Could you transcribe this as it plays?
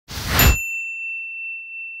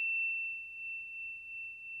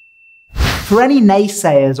For any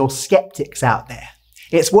naysayers or skeptics out there,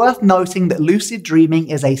 it's worth noting that lucid dreaming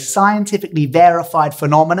is a scientifically verified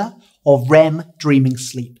phenomena of REM dreaming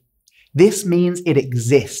sleep. This means it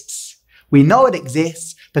exists. We know it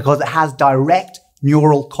exists because it has direct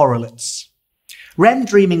neural correlates. REM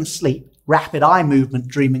dreaming sleep, rapid eye movement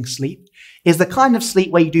dreaming sleep, is the kind of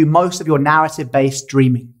sleep where you do most of your narrative-based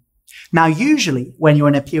dreaming. Now, usually when you're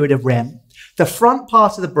in a period of REM, the front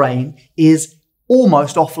part of the brain is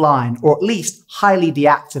almost offline, or at least highly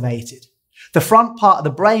deactivated. The front part of the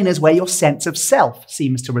brain is where your sense of self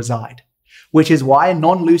seems to reside, which is why in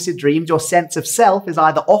non-lucid dreams, your sense of self is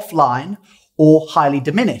either offline or highly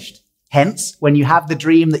diminished. Hence, when you have the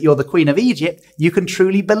dream that you're the Queen of Egypt, you can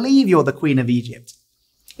truly believe you're the Queen of Egypt.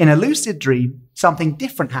 In a lucid dream, something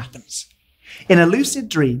different happens. In a lucid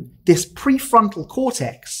dream, this prefrontal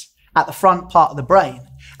cortex at the front part of the brain,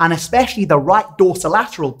 and especially the right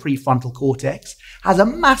dorsolateral prefrontal cortex, has a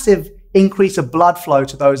massive increase of blood flow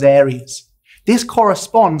to those areas. This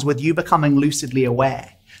corresponds with you becoming lucidly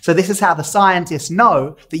aware. So this is how the scientists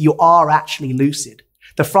know that you are actually lucid.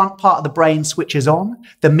 The front part of the brain switches on,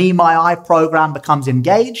 the Me, My, I program becomes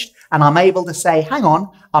engaged, and I'm able to say, hang on,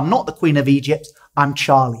 I'm not the Queen of Egypt, I'm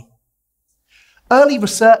Charlie. Early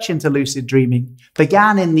research into lucid dreaming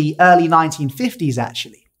began in the early 1950s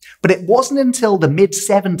actually, but it wasn't until the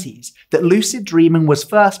mid-70s that lucid dreaming was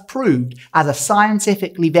first proved as a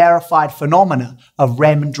scientifically verified phenomena of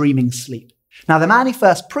REM dreaming sleep. Now, the man who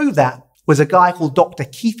first proved that was a guy called Dr.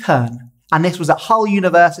 Keith Hearn, and this was at Hull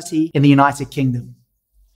University in the United Kingdom.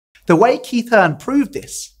 The way Keith Hearn proved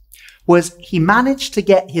this was he managed to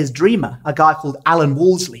get his dreamer, a guy called Alan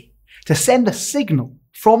Wolseley, to send a signal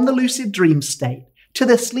from the lucid dream state to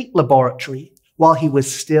the sleep laboratory while he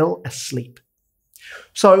was still asleep.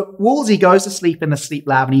 So Wolseley goes to sleep in the sleep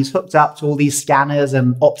lab and he's hooked up to all these scanners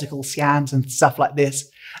and optical scans and stuff like this.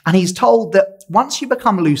 And he's told that once you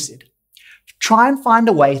become lucid, try and find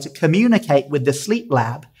a way to communicate with the sleep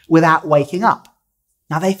lab without waking up.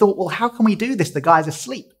 Now they thought, well, how can we do this? The guy's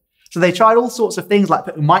asleep. So they tried all sorts of things like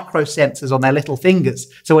putting micro sensors on their little fingers.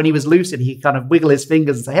 So when he was lucid, he could kind of wiggle his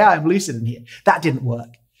fingers and say, hey, I'm lucid in here. That didn't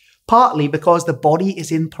work. Partly because the body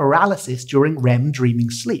is in paralysis during REM dreaming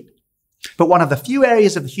sleep. But one of the few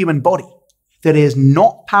areas of the human body that is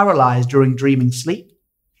not paralyzed during dreaming sleep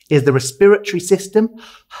is the respiratory system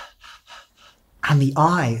and the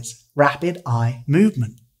eyes, rapid eye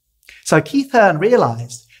movement. So Keith Hearn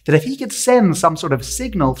realized that if he could send some sort of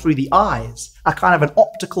signal through the eyes, a kind of an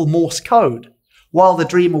optical Morse code, while the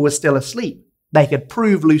dreamer was still asleep, they could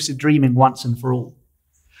prove lucid dreaming once and for all.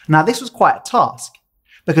 Now, this was quite a task,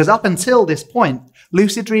 because up until this point,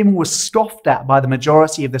 lucid dreaming was scoffed at by the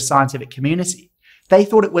majority of the scientific community. They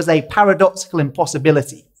thought it was a paradoxical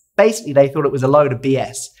impossibility. Basically, they thought it was a load of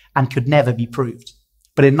BS and could never be proved.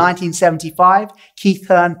 But in 1975, Keith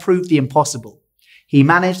Hearn proved the impossible. He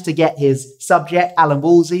managed to get his subject, Alan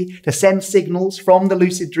Wolseley, to send signals from the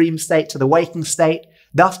lucid dream state to the waking state,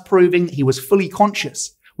 thus proving that he was fully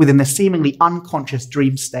conscious within the seemingly unconscious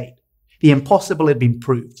dream state. The impossible had been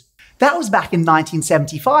proved. That was back in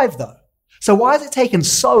 1975, though. So why has it taken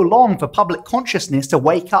so long for public consciousness to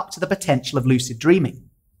wake up to the potential of lucid dreaming?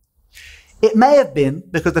 It may have been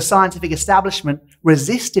because the scientific establishment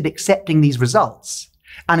resisted accepting these results.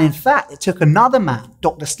 And in fact, it took another man,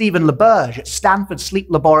 Dr. Stephen LaBerge at Stanford Sleep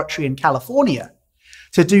Laboratory in California,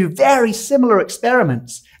 to do very similar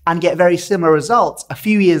experiments and get very similar results a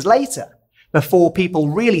few years later before people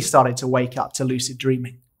really started to wake up to lucid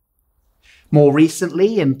dreaming. More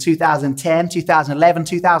recently, in 2010, 2011,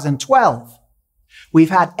 2012, we've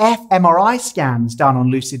had fMRI scans done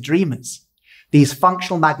on lucid dreamers. These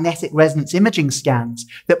functional magnetic resonance imaging scans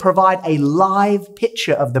that provide a live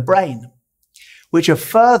picture of the brain, which have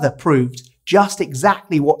further proved just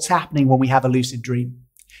exactly what's happening when we have a lucid dream.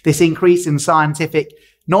 This increase in scientific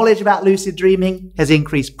knowledge about lucid dreaming has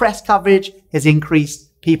increased press coverage, has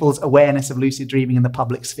increased people's awareness of lucid dreaming in the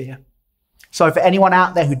public sphere. So for anyone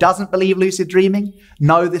out there who doesn't believe lucid dreaming,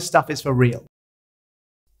 know this stuff is for real.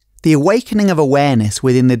 The awakening of awareness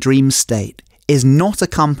within the dream state is not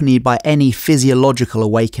accompanied by any physiological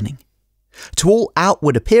awakening. To all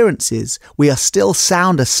outward appearances, we are still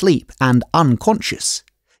sound asleep and unconscious.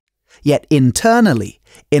 Yet internally,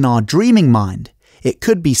 in our dreaming mind, it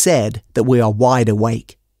could be said that we are wide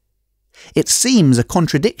awake. It seems a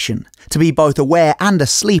contradiction to be both aware and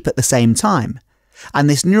asleep at the same time, and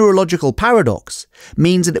this neurological paradox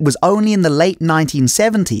means that it was only in the late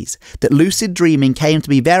 1970s that lucid dreaming came to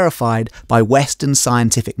be verified by Western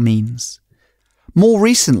scientific means. More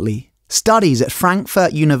recently, Studies at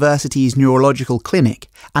Frankfurt University's Neurological Clinic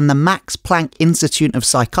and the Max Planck Institute of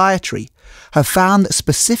Psychiatry have found that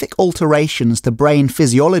specific alterations to brain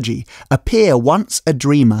physiology appear once a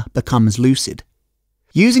dreamer becomes lucid.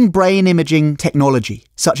 Using brain imaging technology,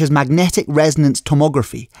 such as magnetic resonance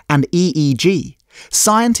tomography and EEG,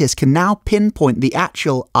 scientists can now pinpoint the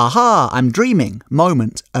actual "aha, I'm dreaming"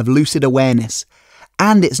 moment of lucid awareness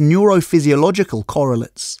and its neurophysiological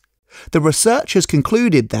correlates. The researchers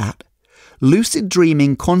concluded that lucid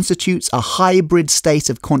dreaming constitutes a hybrid state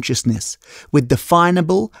of consciousness with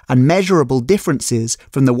definable and measurable differences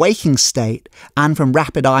from the waking state and from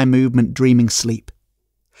rapid eye movement dreaming sleep.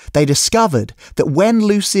 They discovered that when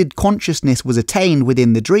lucid consciousness was attained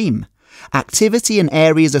within the dream, activity in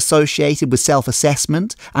areas associated with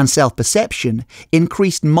self-assessment and self-perception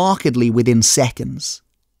increased markedly within seconds.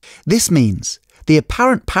 This means the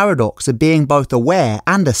apparent paradox of being both aware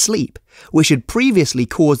and asleep, which had previously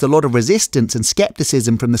caused a lot of resistance and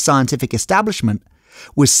skepticism from the scientific establishment,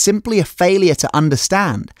 was simply a failure to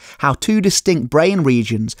understand how two distinct brain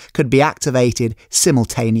regions could be activated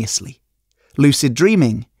simultaneously. Lucid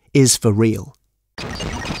dreaming is for real.